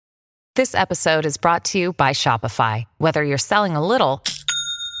This episode is brought to you by Shopify. Whether you're selling a little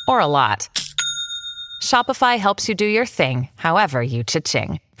or a lot, Shopify helps you do your thing, however you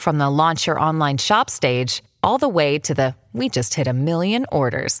cha-ching. From the launch your online shop stage, all the way to the we just hit 1 million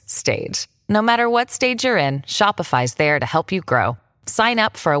orders stage. No matter what stage you're in, Shopify's there to help you grow. Sign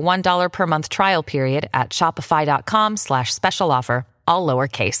up for a $1 per month trial period at shopify.com/special offer, all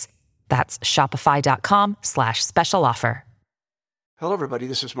lowercase. That's shopify.com/special offer. Hello, everybody.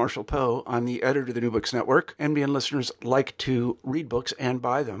 This is Marshall Poe. I'm the editor of the New Books Network. NBN listeners like to read books and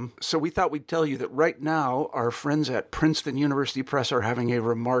buy them. So we thought we'd tell you that right now, our friends at Princeton University Press are having a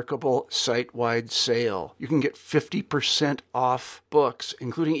remarkable site-wide sale. You can get 50% off books,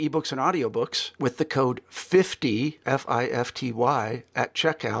 including ebooks and audiobooks, with the code 50, F-I-F-T-Y, at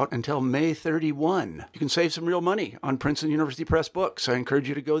checkout until May 31. You can save some real money on Princeton University Press books. I encourage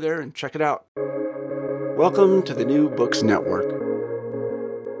you to go there and check it out. Welcome to the New Books Network.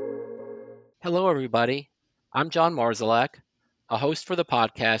 Hello, everybody. I'm John Marzalek, a host for the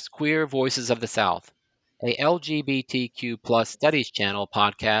podcast Queer Voices of the South, a LGBTQ plus studies channel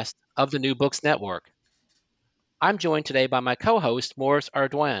podcast of the New Books Network. I'm joined today by my co-host, Morris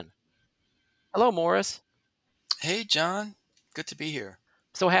Ardoin. Hello, Morris. Hey, John. Good to be here.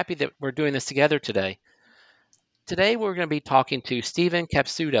 So happy that we're doing this together today. Today, we're going to be talking to Stephen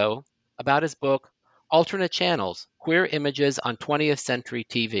Capsuto about his book, Alternate Channels, Queer Images on 20th Century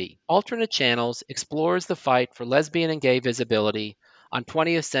TV. Alternate Channels explores the fight for lesbian and gay visibility on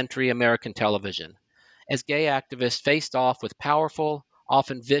 20th century American television, as gay activists faced off with powerful,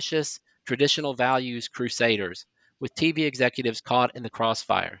 often vicious, traditional values crusaders, with TV executives caught in the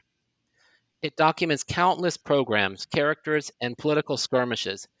crossfire. It documents countless programs, characters, and political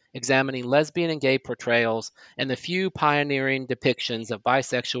skirmishes, examining lesbian and gay portrayals and the few pioneering depictions of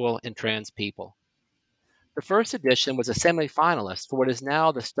bisexual and trans people. The first edition was a semi-finalist for what is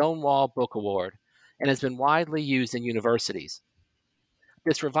now the Stonewall Book Award and has been widely used in universities.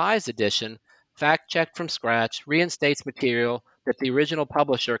 This revised edition, fact-checked from scratch, reinstates material that the original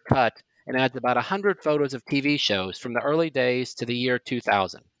publisher cut and adds about 100 photos of TV shows from the early days to the year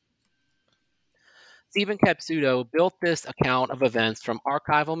 2000. Stephen Capsuto built this account of events from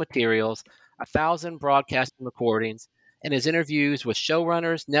archival materials, 1,000 broadcasting recordings, and his interviews with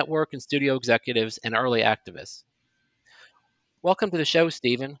showrunners, network and studio executives, and early activists. Welcome to the show,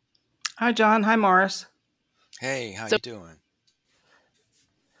 Stephen. Hi, John. Hi, Morris. Hey, how you doing?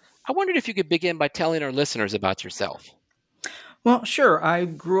 I wondered if you could begin by telling our listeners about yourself. Well, sure. I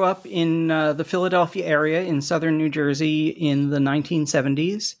grew up in the Philadelphia area in southern New Jersey in the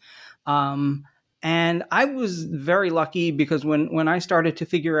 1970s. And I was very lucky because when I started to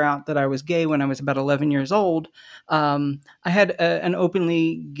figure out that I was gay when I was about 11 years old, I had an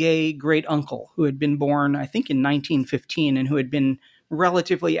openly gay great uncle who had been born, I think, in 1915 and who had been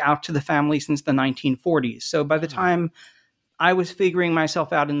relatively out to the family since the 1940s. So by the time I was figuring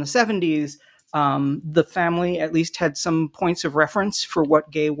myself out in the 70s, the family at least had some points of reference for what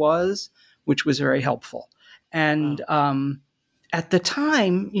gay was, which was very helpful. And at the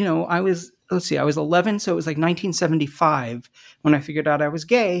time, I was 11, so it was like 1975 when I figured out I was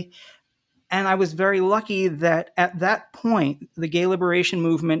gay. And I was very lucky that at that point, the gay liberation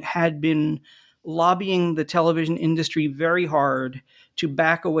movement had been lobbying the television industry very hard to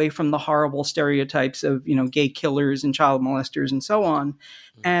back away from the horrible stereotypes of, gay killers and child molesters and so on.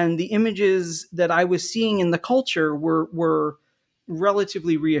 And the images that I was seeing in the culture were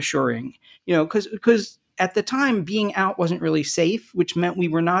relatively reassuring, because at the time being out wasn't really safe, which meant we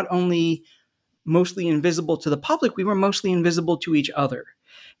were not only mostly invisible to the public, we were mostly invisible to each other.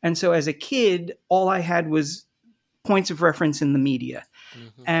 And so as a kid, all I had was points of reference in the media.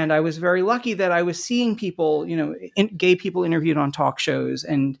 Mm-hmm. And I was very lucky that I was seeing people, gay people interviewed on talk shows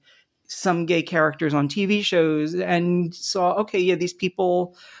and some gay characters on TV shows, and saw, okay, yeah, these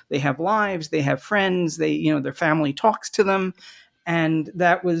people, they have lives, they have friends, their family talks to them. And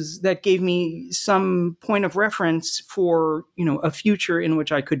that gave me some point of reference for, a future in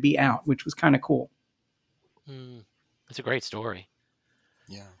which I could be out, which was kind of cool. That's a great story.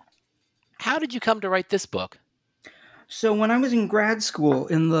 Yeah. How did you come to write this book? So when I was in grad school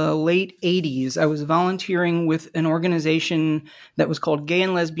in the late 80s, I was volunteering with an organization that was called Gay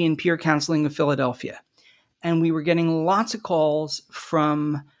and Lesbian Peer Counseling of Philadelphia. And we were getting lots of calls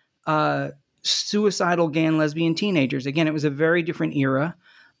from suicidal gay and lesbian teenagers. Again, it was a very different era.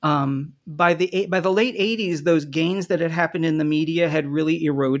 By the late 80s, those gains that had happened in the media had really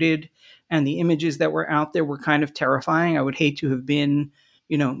eroded, and the images that were out there were kind of terrifying. I would hate to have been,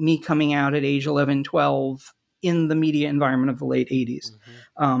 me coming out at age 11, 12 in the media environment of the late 80s.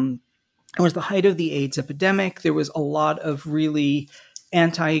 Mm-hmm. It was the height of the AIDS epidemic. There was a lot of really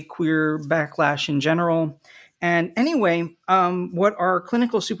anti-queer backlash in general. And anyway, what our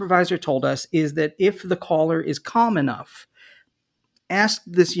clinical supervisor told us is that if the caller is calm enough, ask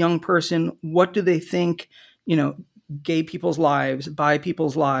this young person, what do they think, gay people's lives, bi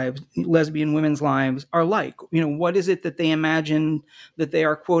people's lives, lesbian women's lives are like? What is it that they imagine that they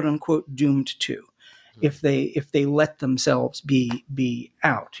are quote unquote doomed to if they let themselves be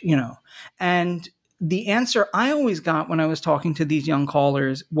out, And the answer I always got when I was talking to these young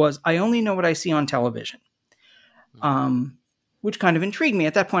callers was, I only know what I see on television. Which kind of intrigued me.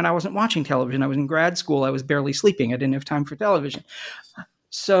 At that point, I wasn't watching television. I was in grad school. I was barely sleeping. I didn't have time for television.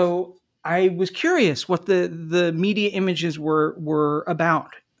 So I was curious what the media images were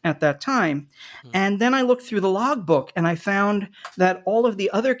about at that time. And then I looked through the logbook and I found that all of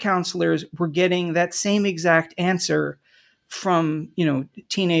the other counselors were getting that same exact answer from,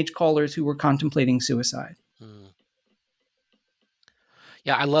 teenage callers who were contemplating suicide.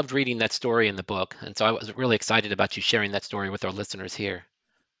 Yeah, I loved reading that story in the book. And so I was really excited about you sharing that story with our listeners here.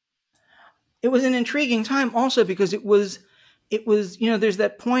 It was an intriguing time also because it was, there's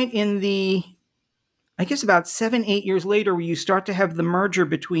that point in I guess about 7-8 years later, where you start to have the merger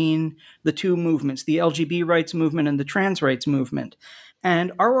between the two movements, the LGBT rights movement and the trans rights movement.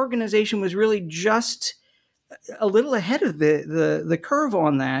 And our organization was really just a little ahead of the curve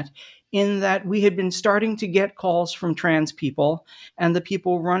on that, in that we had been starting to get calls from trans people, and the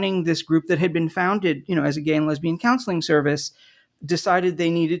people running this group that had been founded, as a gay and lesbian counseling service, decided they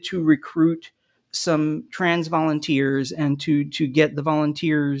needed to recruit some trans volunteers and to get the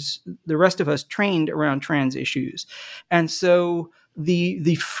volunteers, the rest of us, trained around trans issues. And so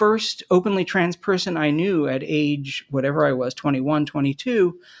the first openly trans person I knew at age, whatever I was, 21,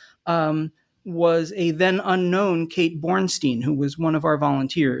 22, was a then unknown Kate Bornstein, who was one of our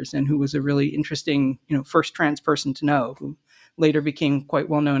volunteers and who was a really interesting, first trans person to know, who later became quite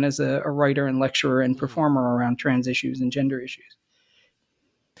well known as a writer and lecturer and performer around trans issues and gender issues.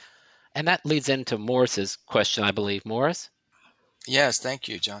 And that leads into Morris's question, I believe. Morris? Yes, thank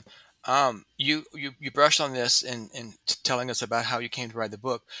you, John. You brushed on this in telling us about how you came to write the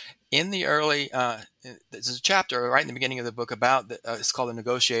book. In the early, there's a chapter right in the beginning of the book about it's called The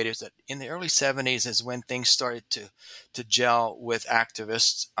Negotiators. That in the early 70s is when things started to gel with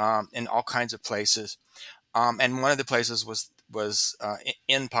activists in all kinds of places, and one of the places was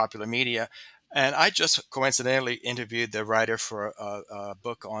in popular media. And I just coincidentally interviewed the writer for a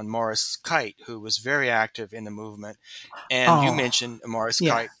book on Morris Kite, who was very active in the movement. And you mentioned Morris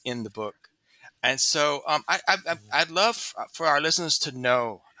Kite in the book. And so I'd love for our listeners to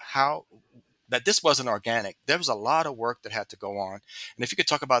know that this wasn't organic. There was a lot of work that had to go on. And if you could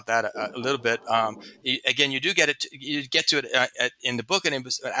talk about that a little bit. Again, you get to it in the book. And it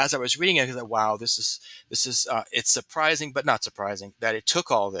was, as I was reading it, I was like, wow, this is it's surprising, but not surprising that it took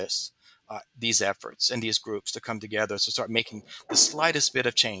all this. These efforts and these groups to come together to start making the slightest bit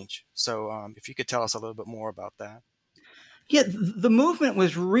of change. So if you could tell us a little bit more about that. Yeah, the movement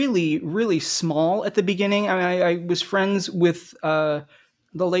was really, really small at the beginning. I mean, I was friends with the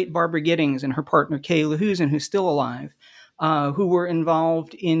late Barbara Giddings and her partner Kay Lahusen, who's still alive, who were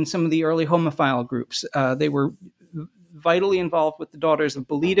involved in some of the early homophile groups. They were vitally involved with the Daughters of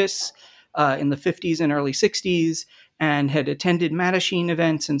Bilitis in the 50s and early 60s, and had attended Mattachine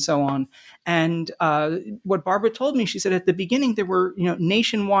events and so on. And what Barbara told me, she said at the beginning there were,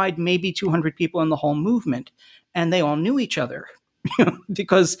 nationwide, maybe 200 people in the whole movement, and they all knew each other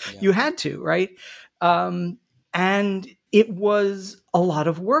because you had to, right? And it was a lot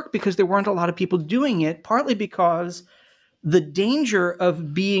of work because there weren't a lot of people doing it, partly because the danger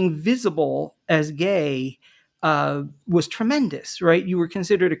of being visible as gay was tremendous, right? You were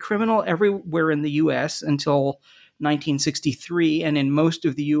considered a criminal everywhere in the U.S. until 1963, and in most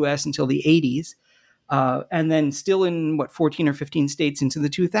of the U.S. until the 80s, and then still in 14 or 15 states into the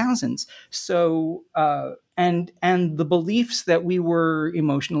 2000s. So, and the beliefs that we were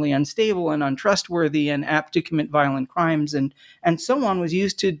emotionally unstable and untrustworthy and apt to commit violent crimes and so on was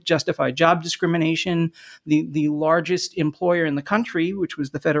used to justify job discrimination. The largest employer in the country, which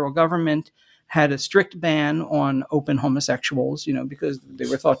was the federal government, had a strict ban on open homosexuals, because they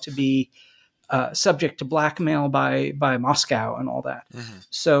were thought to be subject to blackmail by Moscow and all that. Mm-hmm.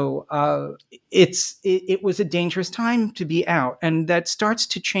 So it was a dangerous time to be out, and that starts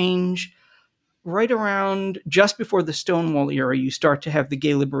to change right around just before the Stonewall era. You start to have the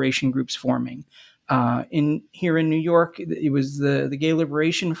gay liberation groups forming. Here in New York, it was the Gay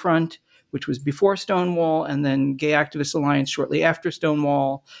Liberation Front, which was before Stonewall, and then Gay Activist Alliance shortly after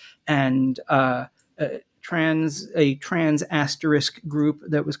Stonewall, and a trans asterisk group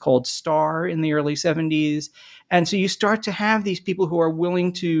that was called Star in the early 70s. And so you start to have these people who are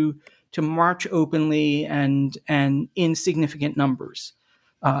willing to march openly and in significant numbers.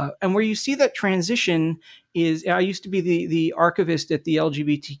 And where you see that transition is, I used to be the archivist at the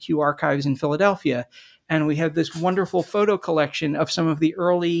LGBTQ archives in Philadelphia, and we have this wonderful photo collection of some of the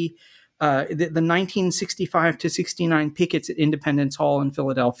early, the 1965 to 69 pickets at Independence Hall in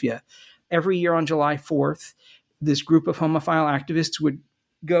Philadelphia. Every year on July 4th, this group of homophile activists would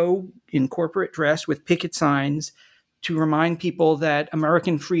go in corporate dress with picket signs to remind people that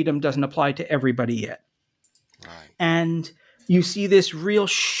American freedom doesn't apply to everybody yet. Right. And you see this real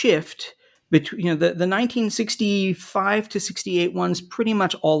shift between, the 1965 to 68 ones pretty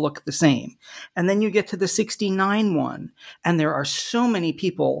much all look the same. And then you get to the 69 one, and there are so many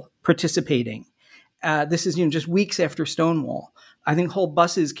people participating. This is just weeks after Stonewall. I think whole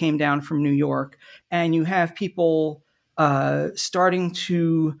buses came down from New York, and you have people starting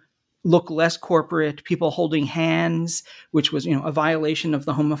to look less corporate, people holding hands, which was a violation of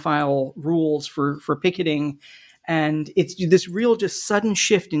the homophile rules for picketing. And it's this real just sudden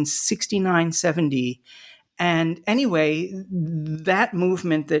shift in 69, 70. And anyway, that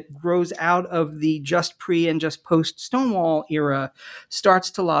movement that grows out of the just pre and just post Stonewall era starts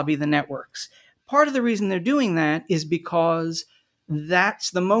to lobby the networks. Part of the reason they're doing that is because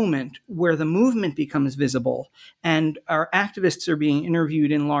that's the moment where the movement becomes visible and our activists are being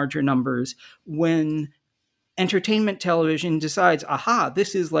interviewed in larger numbers when entertainment television decides, aha,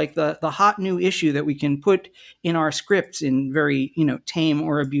 this is like the hot new issue that we can put in our scripts in very, tame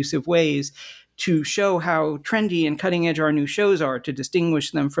or abusive ways to show how trendy and cutting edge our new shows are, to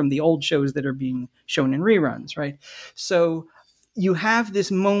distinguish them from the old shows that are being shown in reruns, right? So you have this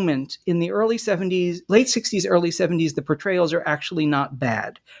moment in the early 70s, late 60s, early 70s, the portrayals are actually not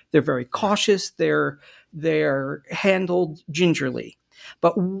bad. They're very cautious. They're handled gingerly.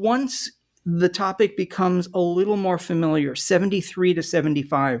 But once the topic becomes a little more familiar, 73 to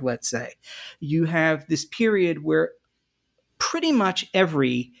 75, let's say, you have this period where pretty much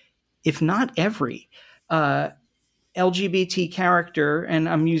every, if not every, LGBT character, and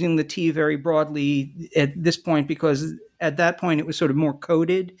I'm using the T very broadly at this point because at that point it was sort of more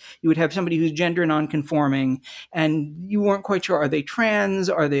coded. You would have somebody who's gender nonconforming, and you weren't quite sure, are they trans?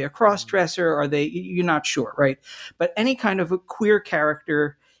 Are they a cross-dresser? You're not sure, right? But any kind of a queer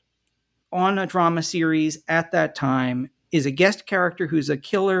character on a drama series at that time is a guest character who's a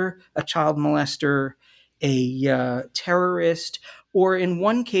killer, a child molester, a terrorist, or in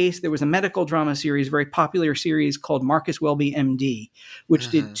one case, there was a medical drama series, very popular series called Marcus Welby, MD, which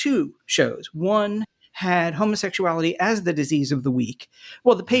did two shows. One had homosexuality as the disease of the week.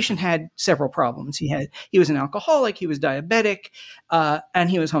 Well, the patient had several problems. He was an alcoholic, he was diabetic, and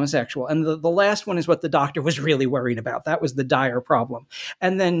he was homosexual. And the last one is what the doctor was really worried about. That was the dire problem.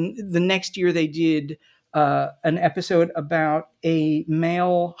 And then the next year they did an episode about a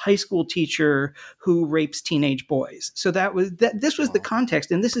male high school teacher who rapes teenage boys. So this was the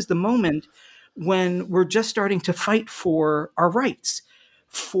context, and this is the moment when we're just starting to fight for our rights,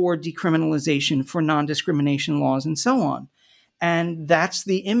 for decriminalization, for non-discrimination laws, and so on. And that's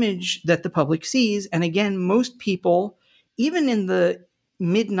the image that the public sees. And again, most people, even in the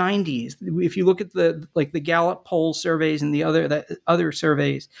mid 90s, if you look at the Gallup poll surveys and the other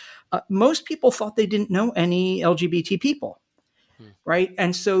surveys, most people thought they didn't know any LGBT people, right?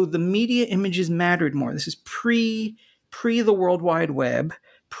 And so the media images mattered more. This is pre the World Wide Web,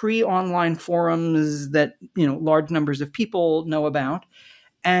 pre online forums that large numbers of people know about,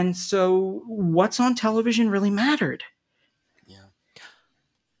 and so what's on television really mattered. Yeah.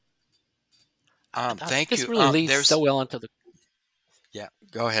 Thank this you. Really leads so well into the. Yeah,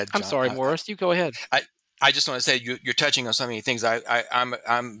 go ahead, John. I'm sorry, Morris. You go ahead. I just want to say you're touching on so many things. I'm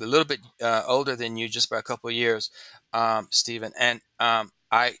a little bit older than you, just by a couple of years, Stephen, and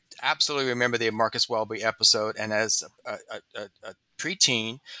I absolutely remember the Marcus Welby episode. And as a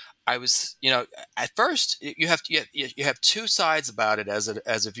preteen, I was, at first you have two sides about it as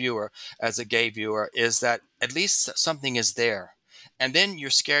a viewer, as a gay viewer, is that at least something is there. And then you're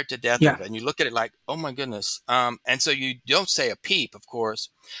scared to death of it, and you look at it like, oh my goodness. And so you don't say a peep, of course,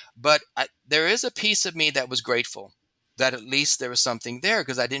 but there is a piece of me that was grateful that at least there was something there,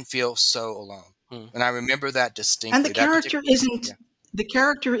 because I didn't feel so alone. And I remember that distinctly. And the character isn't the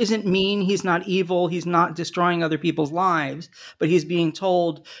character isn't mean. He's not evil. He's not destroying other people's lives, but he's being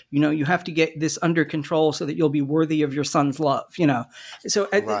told, you have to get this under control so that you'll be worthy of your son's love. So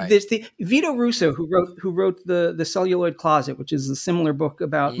Right. there's the Vito Russo who wrote the Celluloid Closet, which is a similar book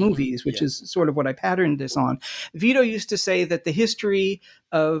about movies, which Yeah. is sort of what I patterned this on. Vito used to say that the history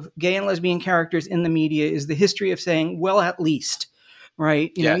of gay and lesbian characters in the media is the history of saying, well, at least.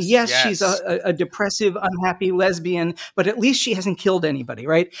 Right. Yes. Yes, she's a depressive, unhappy lesbian, but at least she hasn't killed anybody.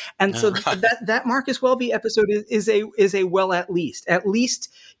 Right. And so Right. that Marcus Welby episode is a well, at least, at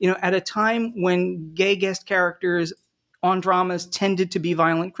a time when gay guest characters on dramas tended to be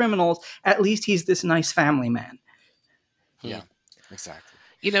violent criminals, at least he's this nice family man. Yeah. Exactly.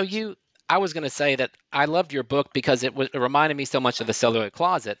 I was going to say that I loved your book because it reminded me so much of the Celluloid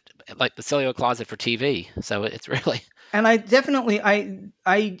Closet, like the Celluloid Closet for TV. So it's really. And I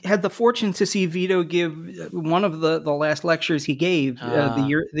had the fortune to see Vito give one of the last lectures he gave the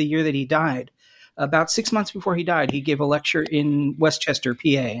year that he died. About 6 months before he died, he gave a lecture in Westchester, PA,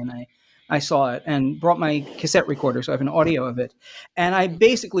 and I saw it and brought my cassette recorder, so I have an audio of it. And I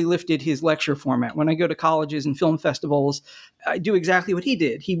basically lifted his lecture format. When I go to colleges and film festivals, I do exactly what he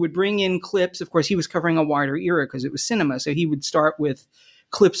did. He would bring in clips. Of course, he was covering a wider era because it was cinema, so he would start with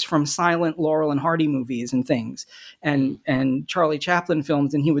clips from silent Laurel and Hardy movies and things and Charlie Chaplin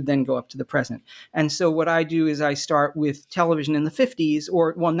films, and he would then go up to the present. And so what I do is I start with television in the 50s,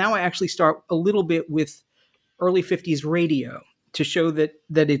 now I actually start a little bit with early 50s radio to show that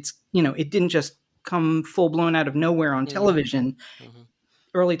it's, it didn't just come full blown out of nowhere on television. Mm-hmm.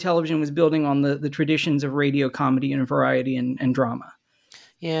 Early television was building on the traditions of radio, comedy, and variety and drama.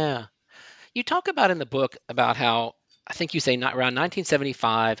 Yeah. You talk about in the book about how, I think you say around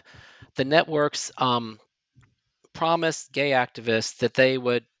 1975, the networks promised gay activists that they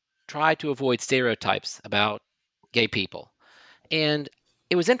would try to avoid stereotypes about gay people. And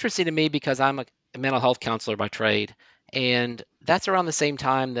it was interesting to me because I'm a mental health counselor by trade. And that's around the same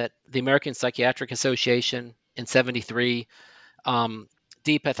time that the American Psychiatric Association in 73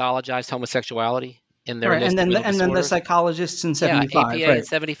 depathologized homosexuality in their Right. list of mental And then the disorders. psychologists in Yeah, 75. APA Right. in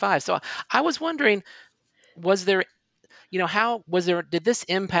 75. So I was wondering, was there, did this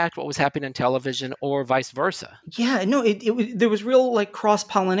impact what was happening in television or vice versa? Yeah, no, there was real like cross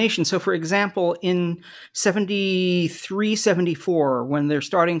pollination. So, for example, in 73, 74, when they're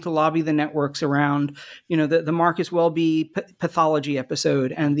starting to lobby the networks around, the Marcus Welby pathology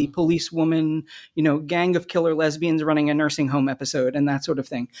episode and the policewoman, gang of killer lesbians running a nursing home episode and that sort of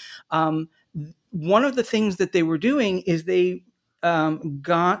thing. One of the things that they were doing is they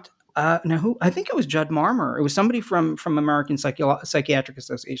got I think it was Judd Marmer. It was somebody from American Psychiatric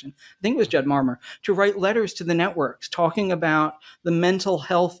Association. I think it was Judd Marmer to write letters to the networks talking about the mental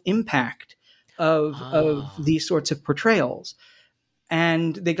health impact of these sorts of portrayals.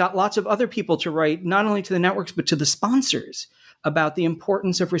 And they got lots of other people to write not only to the networks but to the sponsors about the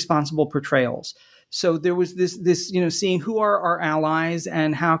importance of responsible portrayals. So there was this seeing who are our allies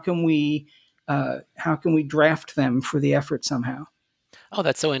and how can we draft them for the effort somehow. Oh,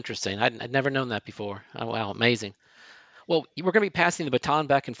 that's so interesting. I'd never known that before. Oh, wow, amazing. Well, we're going to be passing the baton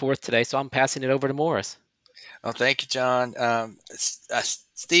back and forth today, so I'm passing it over to Morris. Well, thank you, John.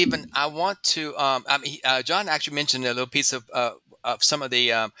 Stephen, I want to. John actually mentioned a little piece of some of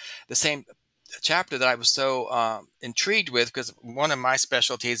the same chapter that I was so intrigued with, because one of my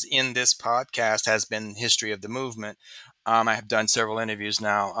specialties in this podcast has been history of the movement. I have done several interviews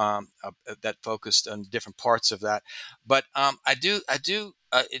now that focused on different parts of that, but I do.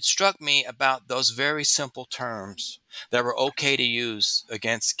 It struck me about those very simple terms that were okay to use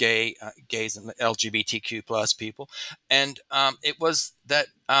against gays and LGBTQ plus people, and it was that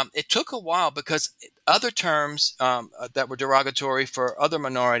it took a while because other terms that were derogatory for other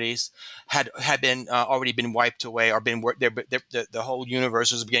minorities had been already been wiped away, or the whole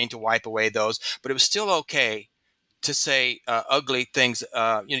universe was beginning to wipe away those, but it was still okay to say ugly things,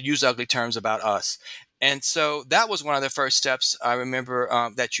 use ugly terms about us. And so that was one of the first steps I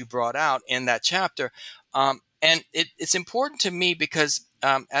remember that you brought out in that chapter. And it's important to me because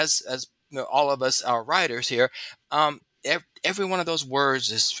as all of us are writers here, every one of those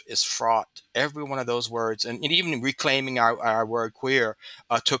words is fraught. Every one of those words, and even reclaiming our word queer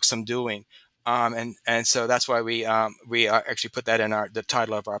took some doing. And so that's why we actually put that in the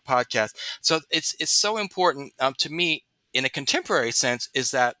title of our podcast. So it's so important to me in a contemporary sense,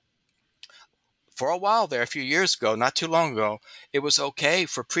 is that for a while there, a few years ago, not too long ago, it was okay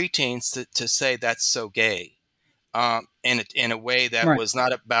for preteens to say that's so gay. in a way that Right. was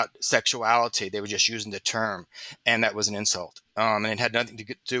not about sexuality. They were just using the term, and that was an insult. And it had nothing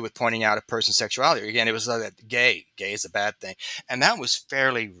to do with pointing out a person's sexuality. Again, it was like gay is a bad thing, and that was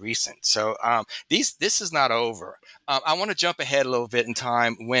fairly recent. So this is not over. I want to jump ahead a little bit in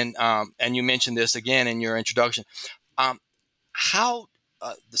time when, and you mentioned this again in your introduction, how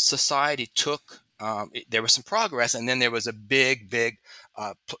the society took. There was some progress, and then there was a big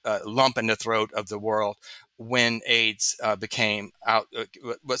lump in the throat of the world when AIDS became out,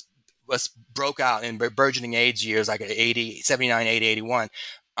 was broke out in burgeoning AIDS years, like 79, 80, 81.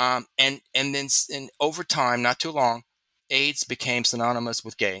 And then over time, not too long, AIDS became synonymous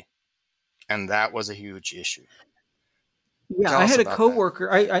with gay. And that was a huge issue. Yeah, Tell I us had a about that. coworker.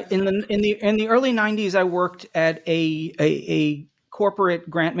 In the early '90s, I worked at a corporate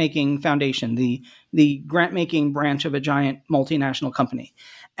grant making foundation, the grant making branch of a giant multinational company,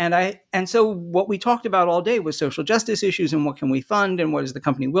 and so what we talked about all day was social justice issues and what can we fund and what is the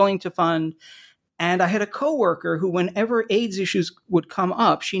company willing to fund. And I had a coworker who, whenever AIDS issues would come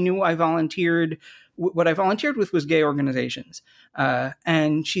up, she knew I volunteered. What I volunteered with was gay organizations.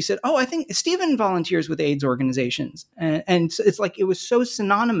 And she said, "Oh, I think Stephen volunteers with AIDS organizations." And it's like it was so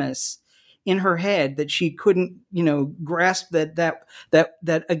synonymous in her head that she couldn't, grasp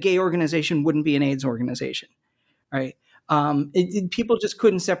that a gay organization wouldn't be an AIDS organization, right? People just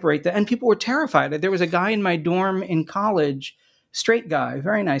couldn't separate that, and people were terrified. There was a guy in my dorm in college, straight guy,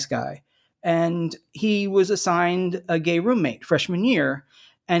 very nice guy, and he was assigned a gay roommate freshman year,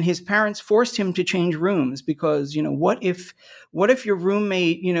 and his parents forced him to change rooms because what if your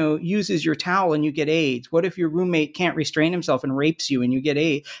roommate uses your towel and you get AIDS? What if your roommate can't restrain himself and rapes you and you get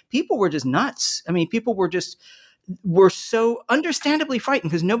AIDS? People were just nuts. I mean, people were so understandably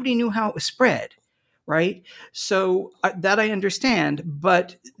frightened because nobody knew how it was spread. Right. So that I understand,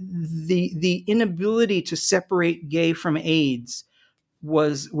 but the inability to separate gay from AIDS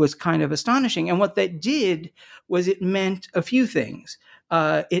was kind of astonishing. And what that did was it meant a few things.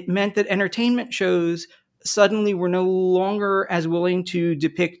 It meant that entertainment shows suddenly were no longer as willing to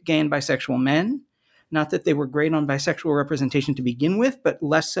depict gay and bisexual men. Not that they were great on bisexual representation to begin with, but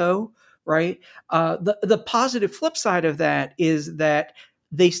less so, right? The positive flip side of that is that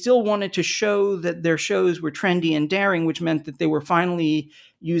they still wanted to show that their shows were trendy and daring, which meant that they were finally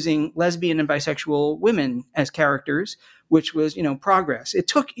using lesbian and bisexual women as characters, which was, progress.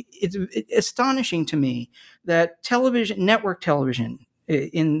 It's astonishing to me that network television,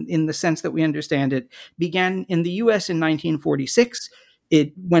 in the sense that we understand it, began in the U.S. in 1946.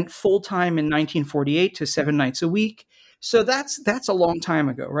 It went full time in 1948 to 7 nights a week. So that's a long time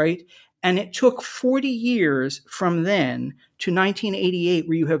ago, right? And it took 40 years from then to 1988,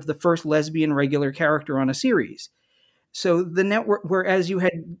 where you have the first lesbian regular character on a series. So the network, whereas you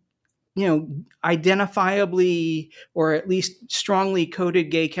had, identifiably or at least strongly coded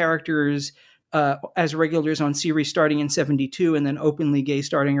gay characters as regulars on series starting in 72 and then openly gay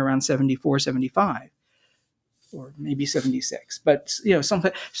starting around 74, 75. Or maybe 76, but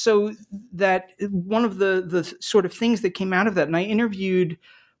something. So that one of the sort of things that came out of that, and I interviewed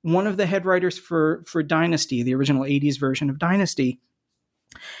one of the head writers for Dynasty, the original 80s version of Dynasty,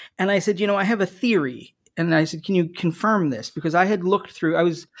 and I said, I have a theory. And I said, can you confirm this? Because I had looked through,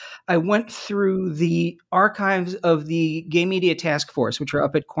 I went through the archives of the Gay Media Task Force, which are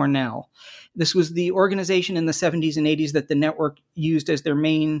up at Cornell. This was the organization in the 70s and 80s that the network used as their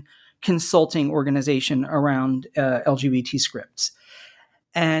main consulting organization around LGBT scripts.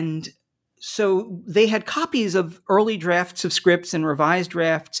 And so they had copies of early drafts of scripts and revised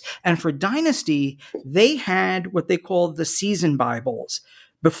drafts. And for Dynasty, they had what they called the season Bibles.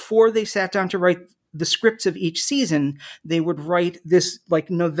 Before they sat down to write the scripts of each season, they would write this like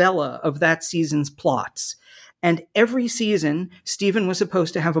novella of that season's plots. And every season, Stephen was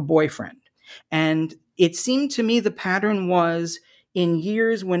supposed to have a boyfriend. And it seemed to me the pattern was in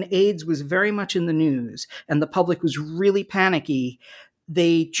years when AIDS was very much in the news and the public was really panicky,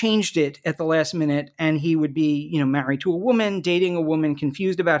 they changed it at the last minute, and he would be, married to a woman, dating a woman,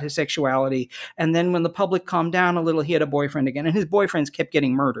 confused about his sexuality. And then when the public calmed down a little, he had a boyfriend again, and his boyfriends kept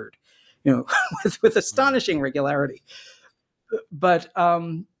getting murdered, with astonishing regularity. But,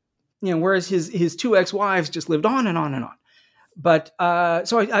 whereas his two ex-wives just lived on and on and on. But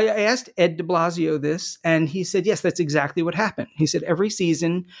so I asked Ed de Blasio this, and he said, yes, that's exactly what happened. He said every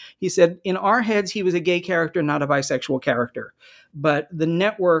season, he said, in our heads, he was a gay character, not a bisexual character. But the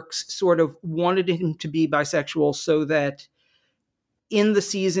networks sort of wanted him to be bisexual so that in the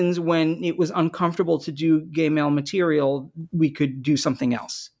seasons when it was uncomfortable to do gay male material, we could do something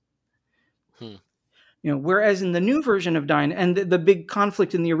else. Whereas in the new version of Dynasty, and the big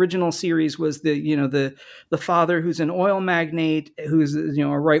conflict in the original series was the father who's an oil magnate, who's a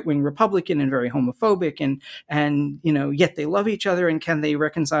right-wing Republican and very homophobic, and yet they love each other, and can they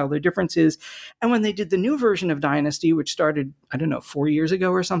reconcile their differences? And when they did the new version of Dynasty, which started, I don't know, 4 years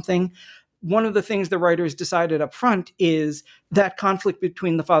ago or something, one of the things the writers decided up front is that conflict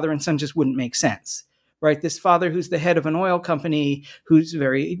between the father and son just wouldn't make sense. Right, this father who's the head of an oil company, who's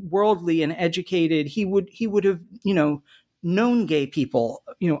very worldly and educated, he would have known gay people,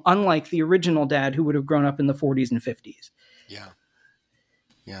 unlike the original dad who would have grown up in the 40s and 50s.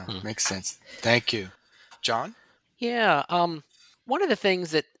 Yeah, makes sense. Thank you, John. Yeah, one of the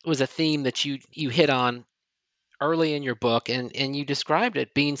things that was a theme that you hit on early in your book, and you described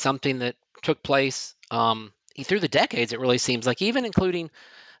it being something that took place through the decades. It really seems like, even including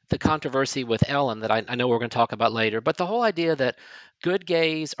the controversy with Ellen that I know we're going to talk about later, but the whole idea that good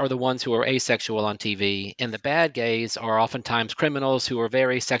gays are the ones who are asexual on TV, and the bad gays are oftentimes criminals who are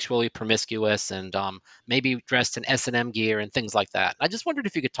very sexually promiscuous and maybe dressed in S&M gear and things like that. I just wondered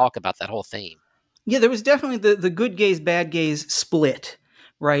if you could talk about that whole theme. Yeah, there was definitely the good gays, bad gays split,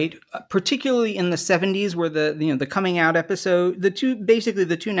 right? Particularly in the 70s, where the coming out episode, the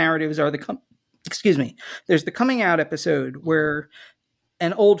two narratives are there's the coming out episode where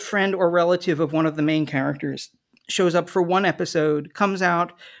an old friend or relative of one of the main characters shows up for one episode, comes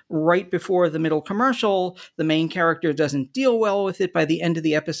out right before the middle commercial. The main character doesn't deal well with it. By the end of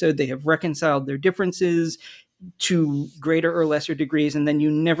the episode, they have reconciled their differences to greater or lesser degrees, and then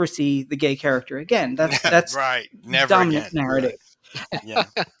you never see the gay character again. That's right. Never dominant again. narrative. Right. Yeah.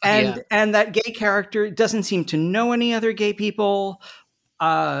 And that gay character doesn't seem to know any other gay people.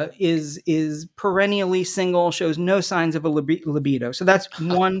 Is perennially single, shows no signs of a libido. So that's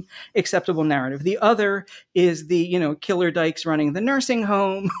one acceptable narrative. The other is the Killer Dykes running the nursing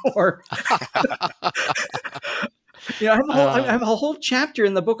home, or I have a whole chapter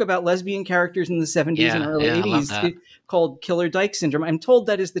in the book about lesbian characters in the 70s and early 80s called Killer Dyke Syndrome. I'm told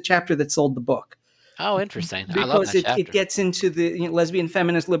that is the chapter that sold the book. Oh, interesting. Because I love that chapter. It gets into the lesbian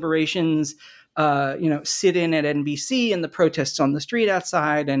feminist liberations, sit-in at NBC and the protests on the street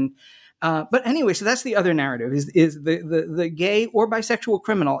outside. And but anyway, so that's the other narrative, is the gay or bisexual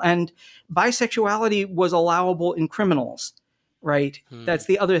criminal. And bisexuality was allowable in criminals, right? That's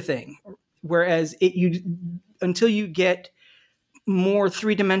the other thing. Whereas until you get more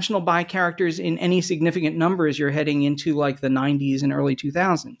three-dimensional bi characters in any significant numbers, you're heading into like the 90s and early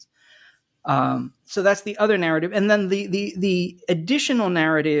 2000s. So that's the other narrative. And then the additional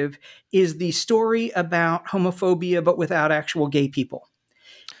narrative is the story about homophobia, but without actual gay people.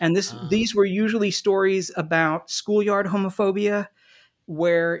 And these were usually stories about schoolyard homophobia,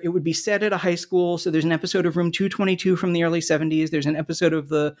 where it would be set at a high school. So there's an episode of Room 222 from the early 70s. There's an episode of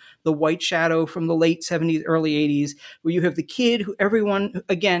the White Shadow from the late 70s, early 80s, where you have the kid who everyone,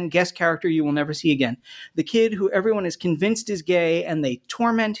 again, guest character you will never see again, the kid who everyone is convinced is gay, and they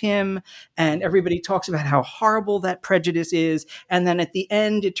torment him, and everybody talks about how horrible that prejudice is. And then at the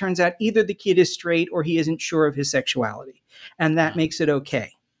end, it turns out either the kid is straight or he isn't sure of his sexuality. And that makes it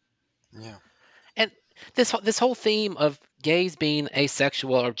okay. Yeah. And this whole theme of gays being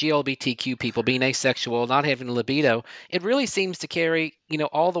asexual, or GLBTQ people being asexual, not having a libido, it really seems to carry,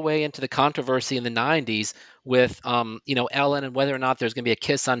 all the way into the controversy in the 90s with, Ellen, and whether or not there's going to be a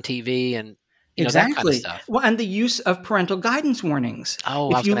kiss on TV and exactly. That kind of stuff. Well, and the use of parental guidance warnings.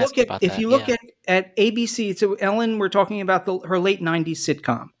 Oh, if you look at ABC, so Ellen, we're talking about her late 90s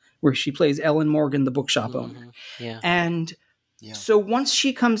sitcom where she plays Ellen Morgan, the bookshop owner. Yeah. And so once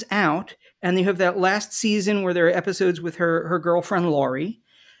she comes out, and you have that last season where there are episodes with her girlfriend Laurie,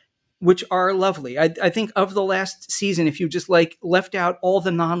 which are lovely. I think of the last season, if you just left out all the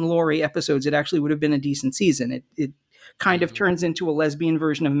non-Laurie episodes, it actually would have been a decent season. It kind of turns into a lesbian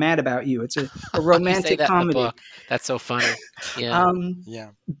version of Mad About You. It's a romantic comedy. In the book. That's so funny. Yeah.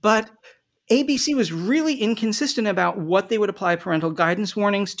 But ABC was really inconsistent about what they would apply parental guidance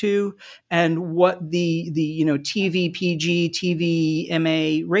warnings to, and what the TV PG, TV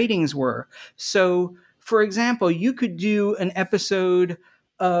MA ratings were. So, for example, you could do an episode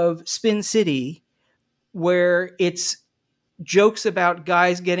of Spin City where it's jokes about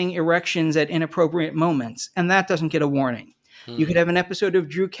guys getting erections at inappropriate moments, and that doesn't get a warning. You could have an episode of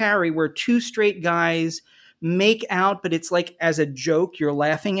Drew Carey where two straight guys make out, but it's like as a joke, you're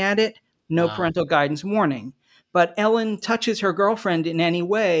laughing at it. No parental guidance warning. But Ellen touches her girlfriend in any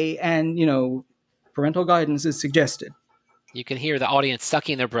way, and, parental guidance is suggested. You can hear the audience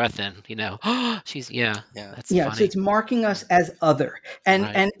sucking their breath in, she's, that's funny. So it's marking us as other.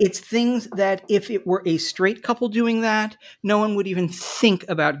 And it's things that if it were a straight couple doing that, no one would even think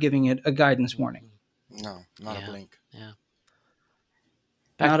about giving it a guidance warning. No, not a Yeah, blink. yeah.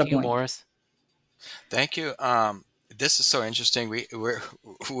 Back Not a to you, blink. Morris. Thank you. This is so interesting. We're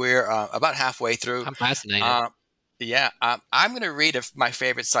about halfway through. I'm fascinated. Uh, yeah, I'm going to read my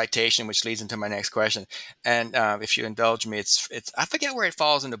favorite citation, which leads into my next question. And if you indulge me, it's I forget where it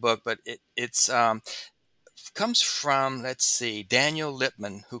falls in the book, but it's comes from, let's see, Daniel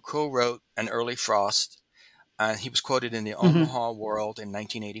Lippman, who co-wrote An Early Frost. He was quoted in the Hmm. Omaha World in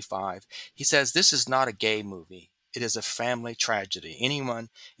 1985. He says, "This is not a gay movie. It is a family tragedy. Anyone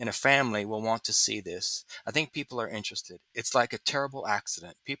in a family will want to see this. I think people are interested. It's like a terrible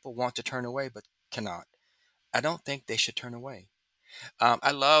accident. People want to turn away but cannot. I don't think they should turn away."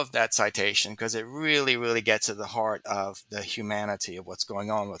 I love that citation because it really, really gets at the heart of the humanity of what's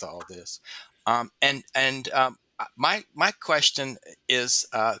going on with all this. My question is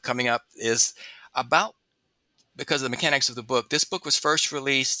coming up is about, because of the mechanics of the book. This book was first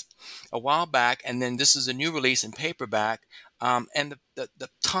released a while back, and then this is a new release in paperback. And the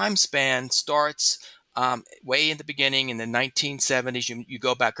time span starts way in the beginning in the 1970s. You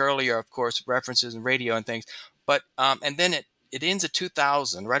go back earlier, of course, references and radio and things, but and then it ends at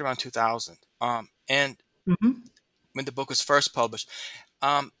 2000, right around 2000. And Hmm. when the book was first published.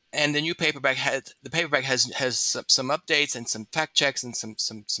 And the paperback has some updates and some fact checks and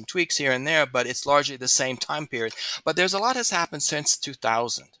some tweaks here and there, but it's largely the same time period. But there's a lot has happened since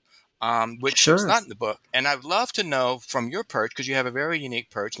 2000, which was Sure. not in the book. And I'd love to know from your perch, because you have a very unique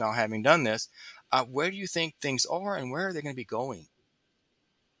perch now, having done this, where do you think things are and where are they going to be going?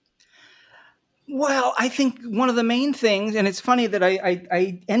 Well, I think one of the main things, and it's funny that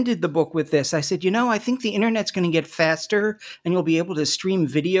I ended the book with this. I said, I think the internet's going to get faster and you'll be able to stream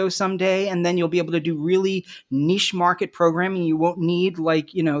video someday. And then you'll be able to do really niche market programming. You won't need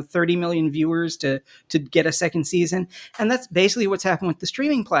 30 million viewers to get a second season. And that's basically what's happened with the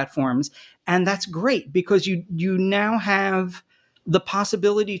streaming platforms. And that's great because you now have the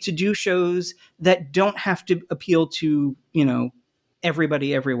possibility to do shows that don't have to appeal to,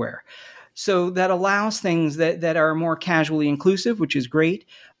 everybody everywhere. So that allows things that are more casually inclusive, which is great.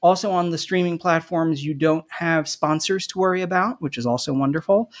 Also, on the streaming platforms, you don't have sponsors to worry about, which is also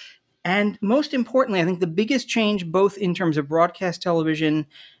wonderful. And most importantly, I think the biggest change, both in terms of broadcast television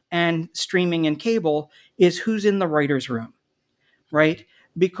and streaming and cable, is who's in the writer's room, right?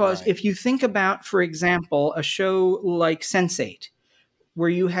 Because Right, if you think about, for example, a show like Sense8, where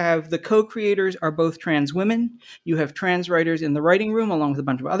you have the co-creators are both trans women. You have trans writers in the writing room along with a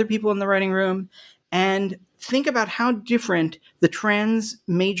bunch of other people in the writing room. And think about how different the trans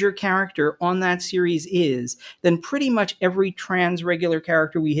major character on that series is than pretty much every trans regular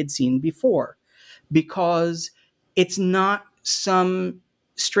character we had seen before, because it's not some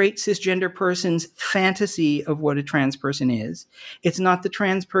straight cisgender person's fantasy of what a trans person is. It's not the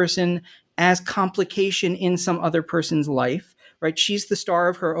trans person as complication in some other person's life, right? She's the star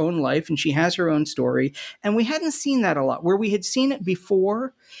of her own life and she has her own story. And we hadn't seen that a lot. Where we had seen it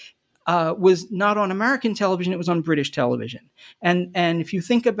before was not on American television, it was on British television. And if you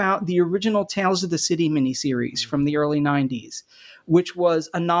think about the original Tales of the City miniseries from the early 90s, which was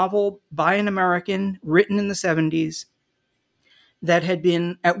a novel by an American written in the 70s that had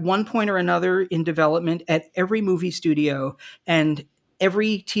been at one point or another in development at every movie studio and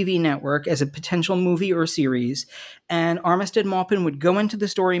every TV network as a potential movie or series. And Armistead Maupin would go into the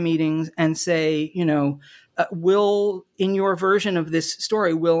story meetings and say, will, in your version of this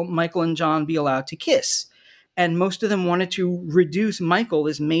story, will Michael and John be allowed to kiss? And most of them wanted to reduce Michael,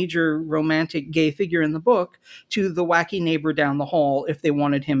 this major romantic gay figure in the book, to the wacky neighbor down the hall if they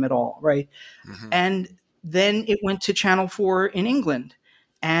wanted him at all, right? hmm And then it went to Channel 4 in England.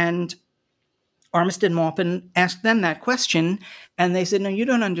 And Armistead Maupin asked them that question, and they said, "No, you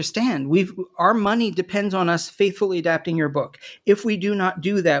don't understand. Our money depends on us faithfully adapting your book. If we do not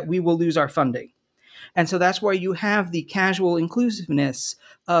do that, we will lose our funding." And so that's why you have the casual inclusiveness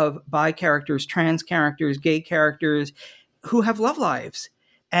of bi characters, trans characters, gay characters who have love lives.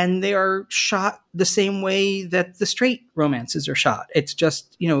 And they are shot the same way that the straight romances are shot. It's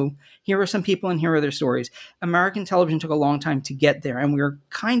just, here are some people and here are their stories. American television took a long time to get there, and we're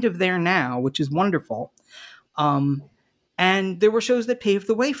kind of there now, which is wonderful. Um, and there were shows that paved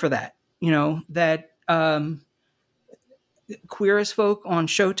the way for that, that Queer as Folk on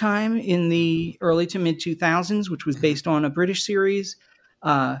Showtime in the early to mid 2000s, which was hmm based on a British series.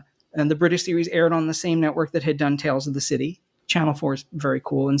 Uh, and the British series aired on the same network that had done Tales of the City. Channel 4 is very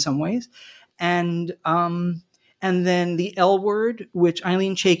cool in some ways. And then The L Word, which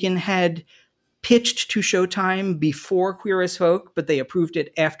Eileen Chaikin had pitched to Showtime before Queer as Folk, but they approved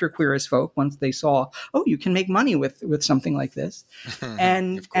it after Queer as Folk once they saw, oh, you can make money with something like this. of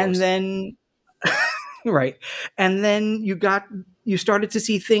And course. then Right. And then you started to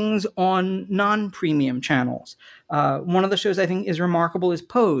see things on non-premium channels. One of the shows I think is remarkable is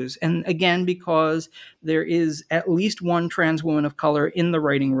Pose. And again, because there is at least one trans woman of color in the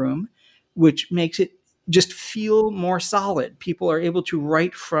writing room, which makes it just feel more solid. People are able to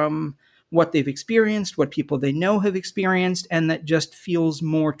write from what they've experienced, what people they know have experienced, and that just feels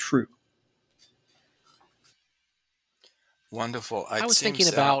more true. Wonderful. I It was thinking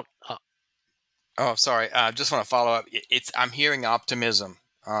seems. about Oh, sorry. I just want to follow up. I'm hearing optimism.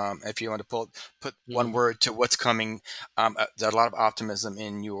 If you want to put one mm, word to what's coming, there's a lot of optimism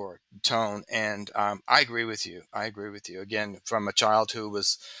in your tone, and I agree with you. I agree with you. Again, from a child who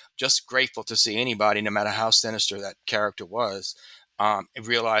was just grateful to see anybody, no matter how sinister that character was,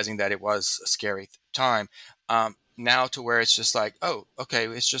 realizing that it was a scary time. Now to where it's just like, oh, okay,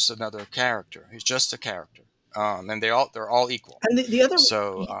 it's just another character. He's just a character, and they're all equal. And the other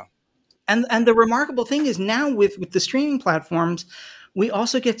So. and the remarkable thing is now with the streaming platforms, we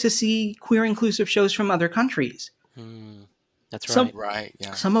also get to see queer inclusive shows from other countries. mm, that's Some right. Right.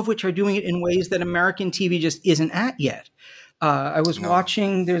 Yeah. some of which are doing it in ways that American TV just isn't at yet. I was No.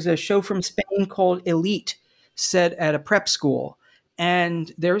 watching, there's a show from Spain called Elite, set at a prep school. And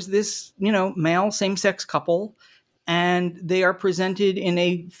there's this, male same sex couple, and they are presented in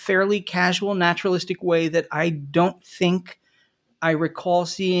a fairly casual, naturalistic way that I don't think I recall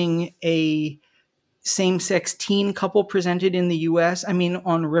seeing a same-sex teen couple presented in the US. I mean,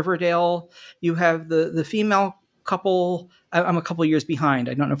 on Riverdale, you have the female couple. I'm a couple years behind.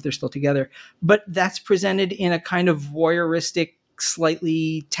 I don't know if they're still together, but that's presented in a kind of voyeuristic,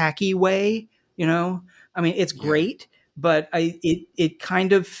 slightly tacky way. I mean, it's Yeah. great, but it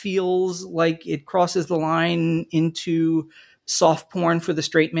kind of feels like it crosses the line into soft porn for the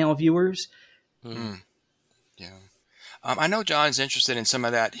straight male viewers. Mm. Mm, yeah. I know John's interested in some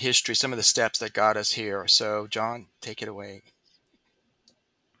of that history, some of the steps that got us here. So, John, take it away.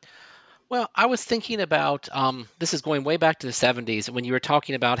 Well, I was thinking about this is going way back to the 70s when you were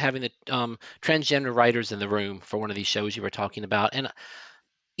talking about having the transgender writers in the room for one of these shows you were talking about. And,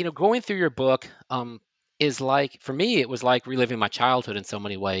 going through your book is like, for me, it was like reliving my childhood in so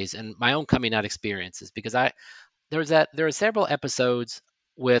many ways and my own coming out experiences because there are several episodes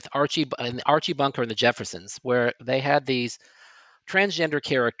with Archie Bunker and the Jeffersons where they had these transgender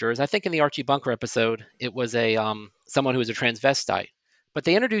characters. I think in the Archie Bunker episode, it was a someone who was a transvestite. But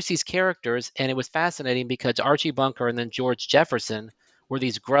they introduced these characters, and it was fascinating because Archie Bunker and then George Jefferson were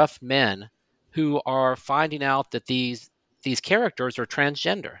these gruff men who are finding out that these characters are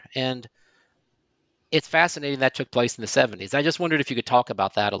transgender, and it's fascinating that took place in the 70s. I just wondered if you could talk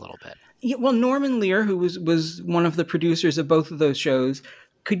about that a little bit. Yeah, well, Norman Lear, who was one of the producers of both of those shows,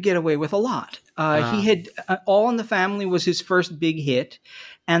 could get away with a lot. He had All in the Family was his first big hit,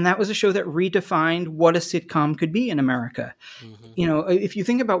 and that was a show that redefined what a sitcom could be in America. Mhm. If you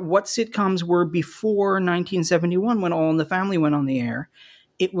think about what sitcoms were before 1971, when All in the Family went on the air,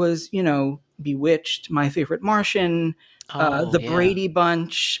 it was Bewitched, My Favorite Martian, Oh, the yeah. Brady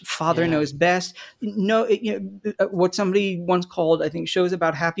Bunch, Father Yeah. Knows Best. No, what somebody once called, I think, shows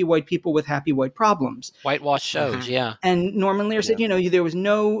about happy white people with happy white problems. Whitewash shows, Hmm. yeah. And Norman Lear said, Yeah. there was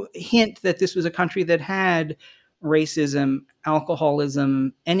no hint that this was a country that had racism,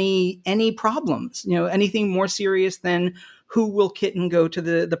 alcoholism, any problems, anything more serious than who will Kitten go to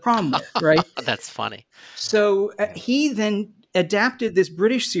the prom with, right? That's funny. So Yeah. he then adapted this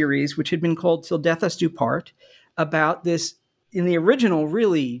British series, which had been called Till Death Us Do Part, about this, in the original,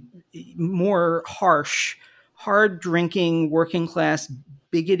 really more harsh, hard drinking, working class,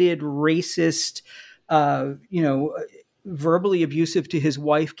 bigoted, racist, uh, you know, verbally abusive to his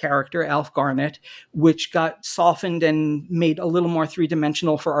wife character, Alf Garnett, which got softened and made a little more three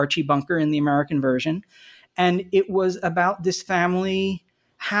dimensional for Archie Bunker in the American version. And it was about this family,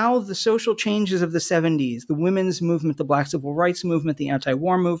 how the social changes of the 70s, the women's movement, the Black Civil Rights Movement, the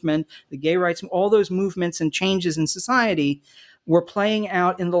anti-war movement, the gay rights, all those movements and changes in society were playing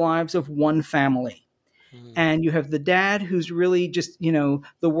out in the lives of one family. Mm. And you have the dad who's really just, the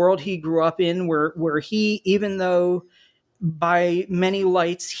world he grew up in, where he, even though by many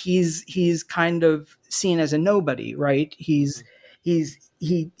lights he's kind of seen as a nobody, right? Mhm.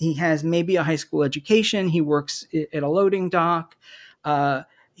 He has maybe a high school education. He works at a loading dock.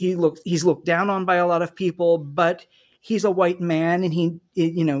 He's looked down on by a lot of people, but he's a white man, and he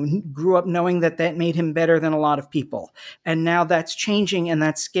grew up knowing that made him better than a lot of people. And now that's changing, and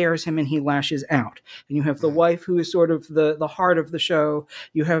that scares him, and he lashes out. And you have the wife who is sort of the heart of the show.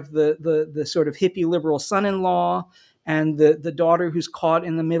 You have the sort of hippie liberal son-in-law, and the daughter who's caught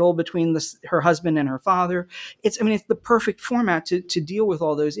in the middle between her husband and her father. It's the perfect format to deal with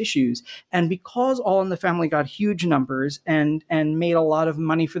all those issues. And because All in the Family got huge numbers and made a lot of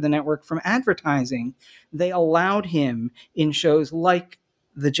money for the network from advertising, they allowed him in shows like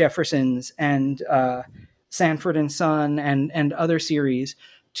The Jeffersons and Sanford and Son and other series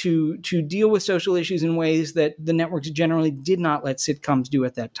to deal with social issues in ways that the networks generally did not let sitcoms do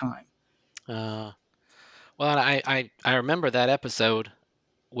at that time. Well, I remember that episode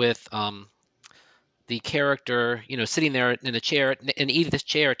with the character, sitting there in the chair, in Edith's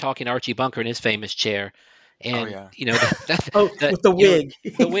chair, talking to Archie Bunker in his famous chair, Oh and yeah. With the wig.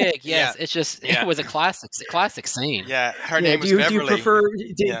 the wig. Yes, Yeah. it's just Yeah. it was a classic scene. Yeah. Her Yeah, name was do Beverly. you prefer?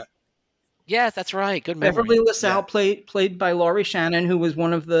 Yeah. Yes, that's right. Good Beverly memory. LaSalle, played by Laurie Shannon, who was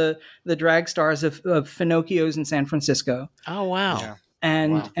one of the drag stars of Finocchio's in San Francisco, Oh wow. Yeah.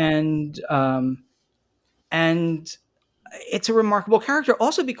 and Wow. and it's a remarkable character.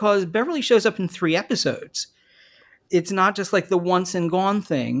 Also, because Beverly shows up in 3 episodes, it's not just like the once and gone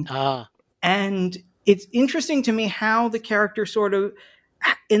thing. And it's interesting to me how the character sort of,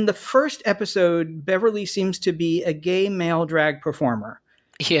 in the first episode, Beverly seems to be a gay male drag performer.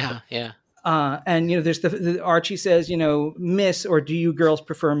 Yeah. And there's the Archie says, Miss, or do you girls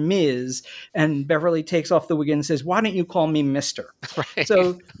prefer Ms? And Beverly takes off the wig and says, why don't you call me Mister? Right.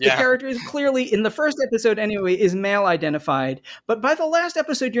 So the Yeah. character is clearly, in the first episode anyway, is male identified. But by the last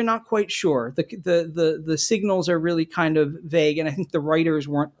episode, you're not quite sure. The signals are really kind of vague, and I think the writers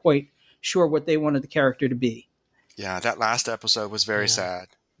weren't quite sure what they wanted the character to be. Yeah. That last episode was very sad.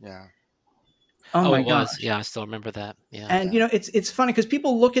 Yeah. Oh my it was. gosh. Yeah, I still remember that. Yeah. And it's funny because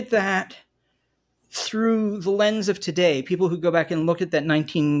people look at that through the lens of today. People who go back and look at that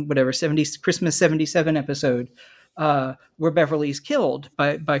 70s Christmas 77 episode where Beverly's killed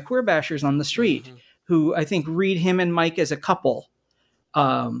by queer bashers on the street, who I think read him and Mike as a couple.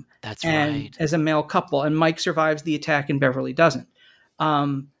 That's right. As a male couple, and Mike survives the attack and Beverly doesn't.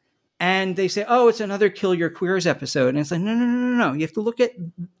 And they say, oh, it's another Kill Your Queers episode. And it's like, no. You have to look at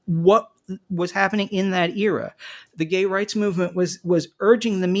what was happening in that era. The gay rights movement was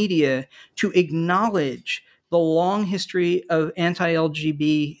urging the media to acknowledge the long history of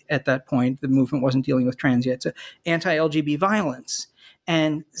anti-LGB at that point. The movement wasn't dealing with trans yet. So anti-LGB violence.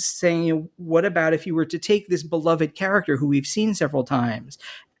 And saying, what about if you were to take this beloved character who we've seen several times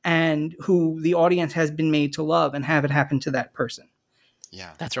and who the audience has been made to love and have it happen to that person?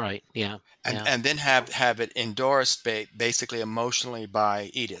 Yeah. That's right. Yeah. And then have it endorsed basically emotionally by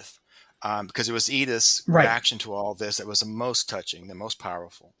Edith, because it was Edith's reaction to all this that was the most touching, the most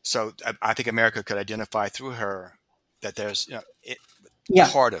powerful. So I think America could identify through her that there's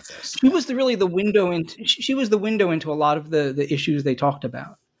part of this. She was really the window into. She was the window into a lot of the issues they talked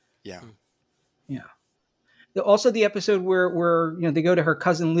about. Yeah. Also, the episode where they go to her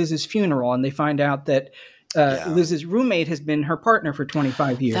cousin Liz's funeral and they find out that Liz's roommate has been her partner for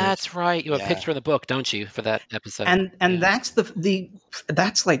 25 years. That's right. You have a picture in the book, don't you, for that episode? And that's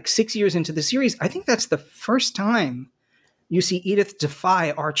that's like 6 years into the series. I think that's the first time you see Edith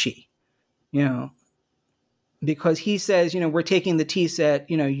defy Archie, because he says, we're taking the tea set,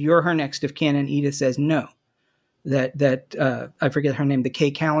 you're her next of kin, and Edith says no. That I forget her name, the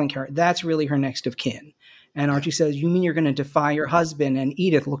Kay Callan character. That's really her next of kin. And Archie says, you mean you're going to defy your husband? And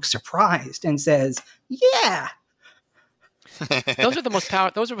Edith looks surprised and says, yeah. Those are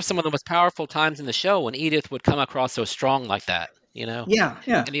some of the most powerful times in the show when Edith would come across so strong like that, Yeah.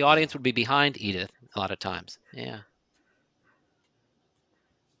 And the audience would be behind Edith a lot of times. Yeah.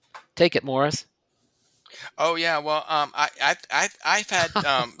 Take it, Morris. Oh yeah, well, I've had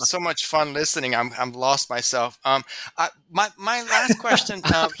so much fun listening. I'm lost myself. My last question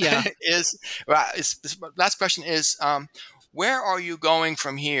last question is, where are you going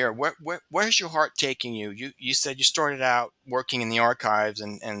from here? Where's your heart taking you? You said you started out working in the archives,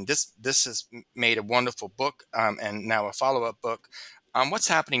 and this has made a wonderful book, and now a follow-up book. What's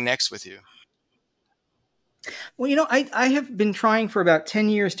happening next with you? Well, I have been trying for about 10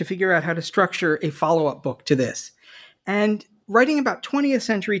 years to figure out how to structure a follow-up book to this. And writing about 20th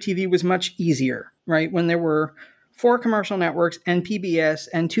century TV was much easier, right? When there were 4 commercial networks and PBS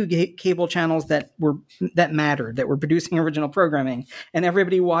and 2 cable channels that mattered, that were producing original programming, and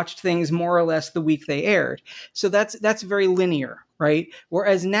everybody watched things more or less the week they aired. So that's very linear, right?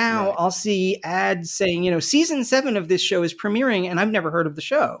 Whereas now I'll see ads saying, season 7 of this show is premiering, and I've never heard of the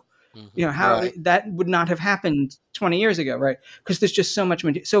show. That would not have happened 20 years ago, right? Because there's just so much.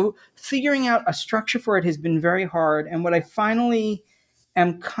 So figuring out a structure for it has been very hard. And what I finally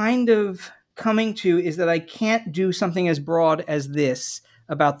am kind of coming to is that I can't do something as broad as this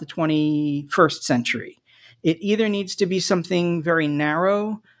about the 21st century. It either needs to be something very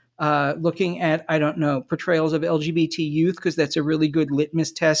narrow, looking at, I don't know, portrayals of LGBT youth, because that's a really good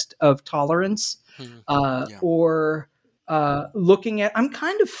litmus test of tolerance, Yeah. or looking at, I'm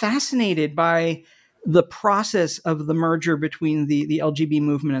kind of fascinated by the process of the merger between the LGBT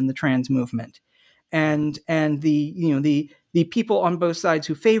movement and the trans movement, and the people on both sides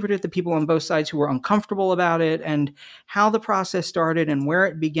who favored it, the people on both sides who were uncomfortable about it, and how the process started and where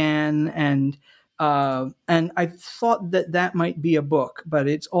it began. And I thought that might be a book, but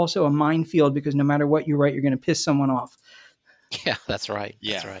it's also a minefield, because no matter what you write, you're going to piss someone off. Yeah, that's right.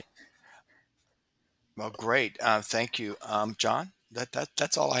 Yeah. That's right. Well, great. Thank you, John.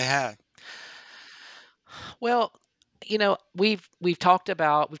 That's all I had. Well, we've talked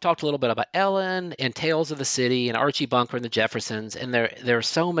a little bit about Ellen and Tales of the City and Archie Bunker and the Jeffersons, and there are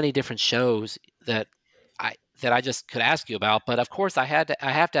so many different shows that I just could ask you about. But of course, I have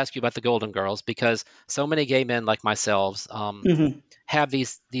to ask you about the Golden Girls, because so many gay men like myself have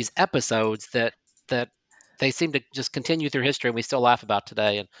these episodes that they seem to just continue through history, and we still laugh about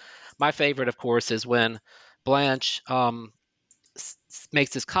today. And my favorite, of course, is when Blanche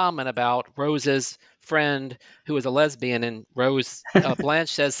makes this comment about Rose's friend who is a lesbian, and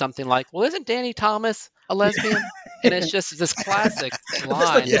Blanche says something like, "Well, isn't Danny Thomas a lesbian?" And it's just this classic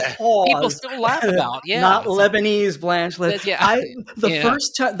line that people still laugh about. Yeah, not Lebanese Blanche. Yeah.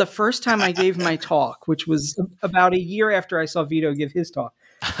 The first time I gave my talk, which was about a year after I saw Vito give his talk,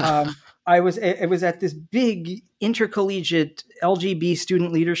 it was at this big intercollegiate LGB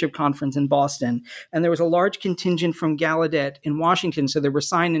student leadership conference in Boston, and there was a large contingent from Gallaudet in Washington, so there were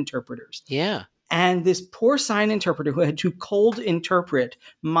sign interpreters. Yeah. And this poor sign interpreter who had to cold interpret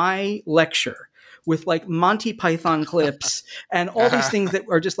my lecture with like Monty Python clips and all these things that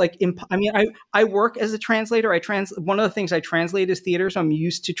are just like, I work as a translator. One of the things I translate is theater, so I'm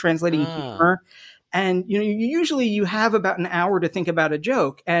used to translating humor. And usually you have about an hour to think about a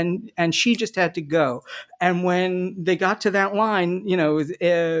joke, and she just had to go. And when they got to that line,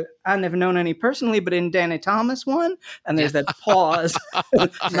 I've never known any personally, but in Danny Thomas one, and there's that pause,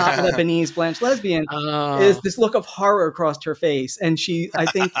 not Lebanese Blanche lesbian, is this look of horror across her face, and she, I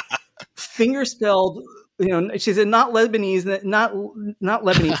think, fingerspelled. She said not Lebanese, not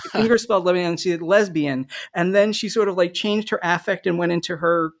Lebanese, finger spelled Lebanese, and she said lesbian. And then she sort of like changed her affect and went into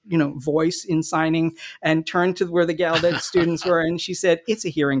her, voice in signing, and turned to where the Gallaudet students were. And she said, "It's a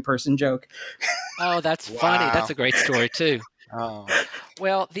hearing person joke." Oh, that's funny. That's a great story too. Oh.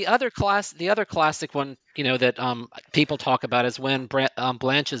 Well, the other classic one, that people talk about is when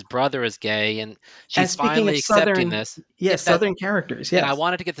Blanche's brother is gay, and she's finally accepting this. Yes, Southern characters. Yes. And I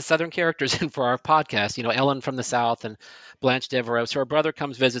wanted to get the Southern characters in for our podcast. Ellen from the South and Blanche Devereaux. So her brother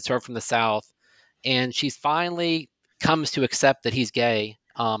visits her from the South, and she's finally comes to accept that he's gay.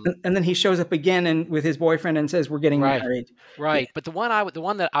 And then he shows up again with his boyfriend and says, "We're getting married." Right. Yeah. But the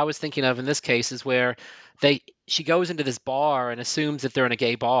one that I was thinking of in this case is where she goes into this bar and assumes that they're in a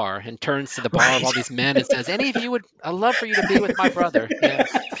gay bar, and turns to the bar of all these men and says, "Any of you I'd love for you to be with my brother."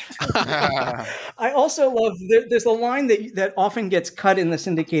 Yeah. I also love, there's a line that often gets cut in the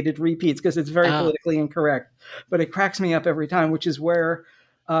syndicated repeats because it's very politically incorrect, but it cracks me up every time, which is where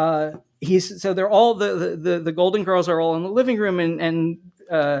so they're all the Golden Girls are all in the living room, and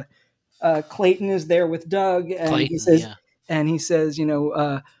Clayton is there with Doug, and he says,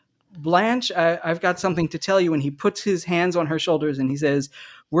 "Blanche, I've got something to tell you." And he puts his hands on her shoulders and he says,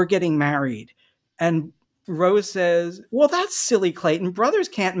 "We're getting married." And Rose says, "Well, that's silly, Clayton. Brothers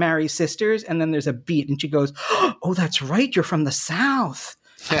can't marry sisters." And then there's a beat, and she goes, "Oh, that's right. You're from the South."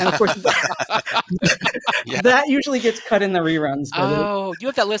 And of course, that usually gets cut in the reruns. Oh, you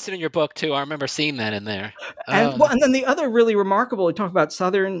have that listed in your book too. I remember seeing that in there. And then the other really remarkable, we talk about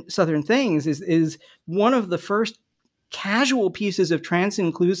Southern things, is one of the first casual pieces of trans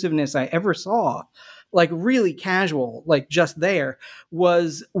inclusiveness I ever saw, like really casual, like just there,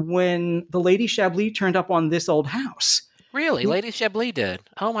 was when the Lady Chablis turned up on This Old House. Really? Lady Chablis did?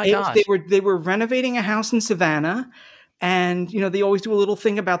 Oh my gosh. They were renovating a house in Savannah. And, they always do a little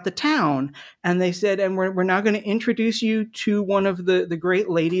thing about the town. And they said, "And we're now going to introduce you to one of the great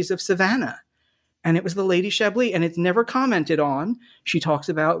ladies of Savannah." And it was the Lady Chablis, and it's never commented on. She talks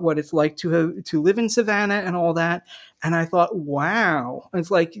about what it's like to live in Savannah and all that. And I thought, wow.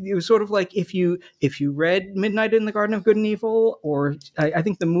 It was sort of like if you read Midnight in the Garden of Good and Evil, or I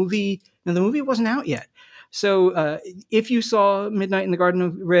think the movie wasn't out yet. So if you saw Midnight in the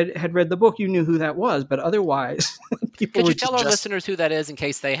Garden had read the book, you knew who that was. But otherwise, could you tell our listeners who that is in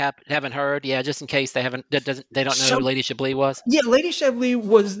case they haven't heard? Yeah, just in case they don't know who Lady Chablis was. Yeah, Lady Chablis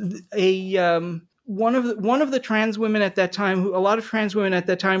was one of the trans women at that time, a lot of trans women at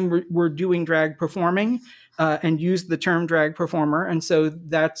that time were doing drag performing and used the term drag performer. And so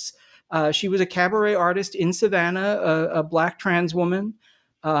that's, she was a cabaret artist in Savannah, a black trans woman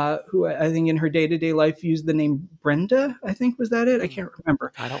who I think in her day-to-day life used the name Brenda, I think was that it? I can't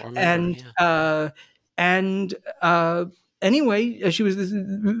remember. I don't remember. And anyway, she was this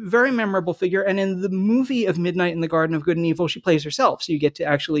very memorable figure. And in the movie of Midnight in the Garden of Good and Evil, she plays herself. So you get to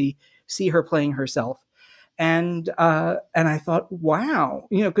actually see her playing herself. And I thought, wow,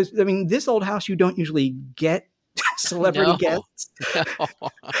 because I mean, this old house, you don't usually get celebrity guests,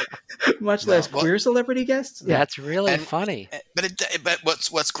 much less queer celebrity guests. Yeah. That's really funny. But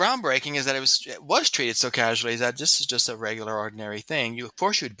what's groundbreaking is that it was treated so casually that this is just a regular, ordinary thing. Of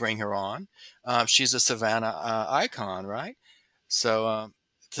course, you'd bring her on. She's a Savannah icon, right? So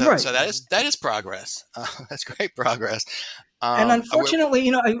that is progress. That's great progress. And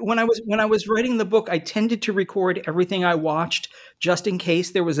unfortunately, when I was writing the book, I tended to record everything I watched just in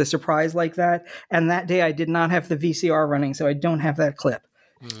case there was a surprise like that. And that day, I did not have the VCR running, so I don't have that clip.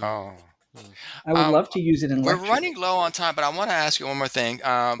 Oh. I would love to use it in lecture. We're running low on time, but I want to ask you one more thing.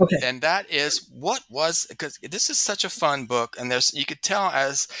 Okay. And that is, because this is such a fun book, and you could tell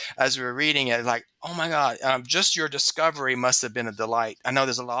as we were reading it, like, oh my God, just your discovery must have been a delight. I know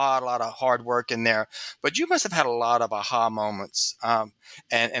there's a lot of hard work in there, but you must have had a lot of aha moments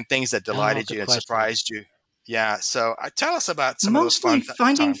and things that delighted you and surprised you. Yeah, so tell us about some of those fun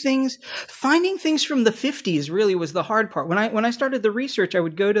finding things from the 50s really was the hard part. When I started the research, I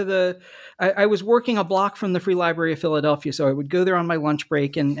would go to I was working a block from the Free Library of Philadelphia, so I would go there on my lunch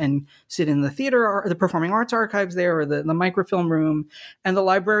break and sit in the theater or the Performing Arts Archives there or the microfilm room, and the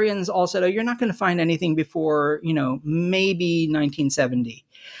librarians all said, "Oh, you're not going to find anything before maybe 1970."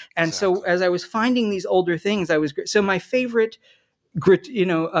 And exactly. So as I was finding these older things, so my favorite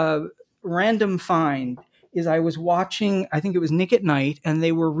random find is I was watching, I think it was Nick at Night, and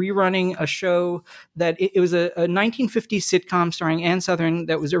they were rerunning a show that it was a 1950s sitcom starring Ann Sothern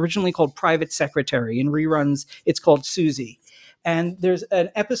that was originally called Private Secretary. In reruns, it's called Susie. And there's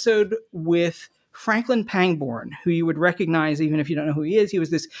an episode with Franklin Pangborn, who you would recognize even if you don't know who he is. He was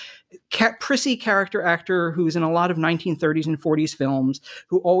this prissy character actor who was in a lot of 1930s and 40s films,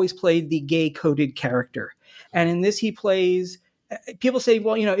 who always played the gay coded character. And in this, he plays... People say,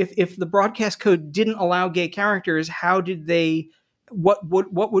 well, if the broadcast code didn't allow gay characters, how did they?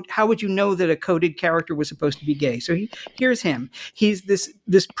 How would you know that a coded character was supposed to be gay? So here's him. He's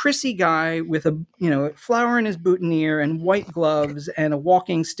this prissy guy with a flower in his boutonniere and white gloves and a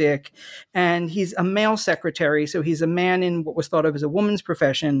walking stick, and he's a male secretary. So he's a man in what was thought of as a woman's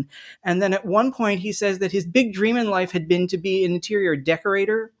profession. And then at one point, he says that his big dream in life had been to be an interior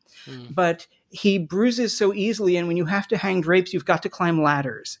decorator, but he bruises so easily, and when you have to hang drapes, you've got to climb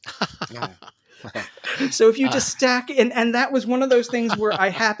ladders. So if you just stack, and that was one of those things where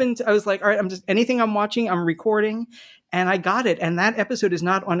I was like, all right, anything I'm watching, I'm recording, and I got it. And that episode is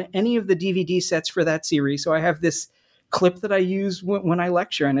not on any of the DVD sets for that series. So I have this clip that I use when I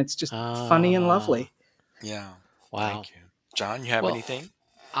lecture, and it's just funny and lovely. Yeah. Wow. Thank you. John, you have anything?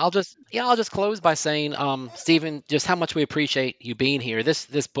 I'll just close by saying, Stephen, just how much we appreciate you being here.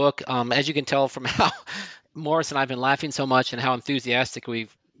 This book, as you can tell from how Morris and I've been laughing so much and how enthusiastic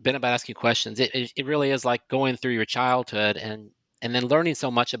we've been about asking questions, it really is like going through your childhood and then learning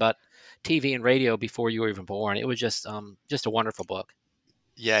so much about TV and radio before you were even born. It was just a wonderful book.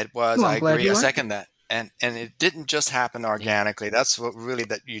 Yeah, it was. Well, I agree. I second that. And it didn't just happen organically. Yeah. That's what really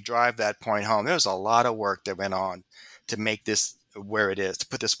that you drive that point home. There was a lot of work that went on to make this where it is, to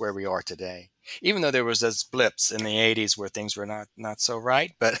put this where we are today. Even though there was those blips in the 80s where things were not so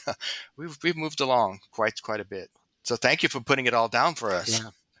right, but we've moved along quite a bit. So thank you for putting it all down for us. Yeah.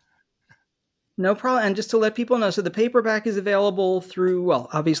 No problem. And just to let people know, so the paperback is available through, well,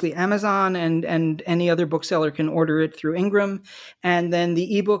 obviously Amazon, and any other bookseller can order it through Ingram. And then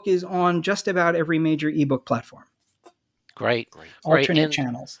the ebook is on just about every major ebook platform. Great. Alternate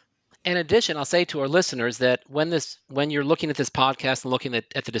channels. In addition, I'll say to our listeners that when you're looking at this podcast and looking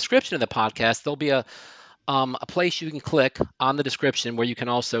at the description of the podcast, there'll be a place you can click on the description where you can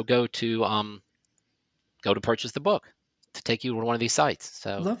also go to purchase the book to take you to one of these sites.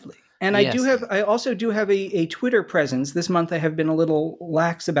 So lovely. And yes. I also do have a Twitter presence. This month I have been a little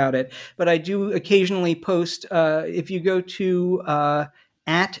lax about it, but I do occasionally post. If you go to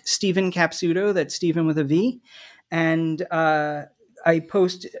at Stephen Capsuto, that's Stephen with a V, and I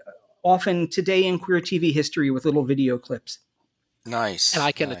post often Today in Queer TV History with little video clips. Nice. And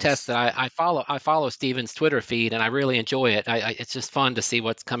I can attest that I follow Stephen's Twitter feed, and I really enjoy it. It's just fun to see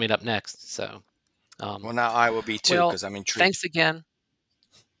what's coming up next. So, well, now I will be too, because I'm intrigued. Thanks again.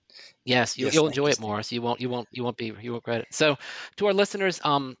 Yes, Yes, you'll thank enjoy you, it Steve. more. So you won't regret it. So to our listeners,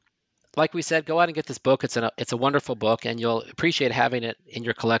 like we said, go out and get this book. It's a wonderful book, and you'll appreciate having it in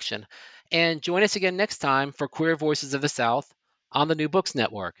your collection. And join us again next time for Queer Voices of the South on the New Books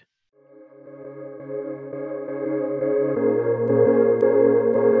Network.